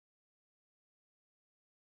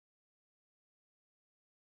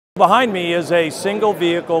Behind me is a single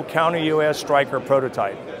vehicle Counter-UAS Stryker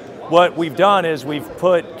prototype. What we've done is we've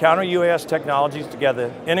put Counter-UAS technologies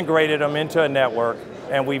together, integrated them into a network,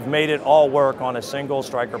 and we've made it all work on a single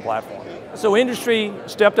Stryker platform. So industry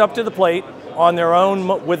stepped up to the plate on their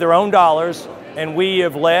own, with their own dollars, and we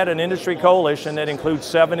have led an industry coalition that includes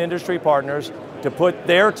 7 industry partners to put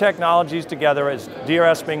their technologies together, as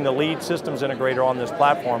DRS being the lead systems integrator on this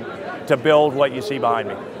platform, to build what you see behind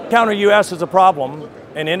me. Counter-UAS is a problem,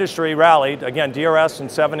 and industry rallied. Again, DRS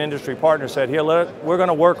and 7 industry partners said, here, we're going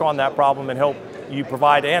to work on that problem and help you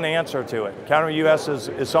provide an answer to it.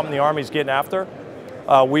 Counter-UAS is something the Army's getting after.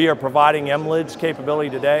 We are providing MLIDS capability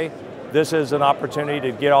today. This is an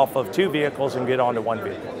opportunity to get off of 2 vehicles and get onto 1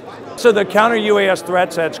 vehicle. So the Counter-UAS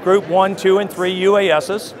threat sets group 1, 2, and 3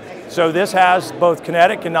 UASs. So this has both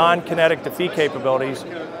kinetic and non-kinetic defeat capabilities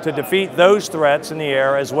to defeat those threats in the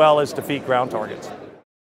air as well as defeat ground targets.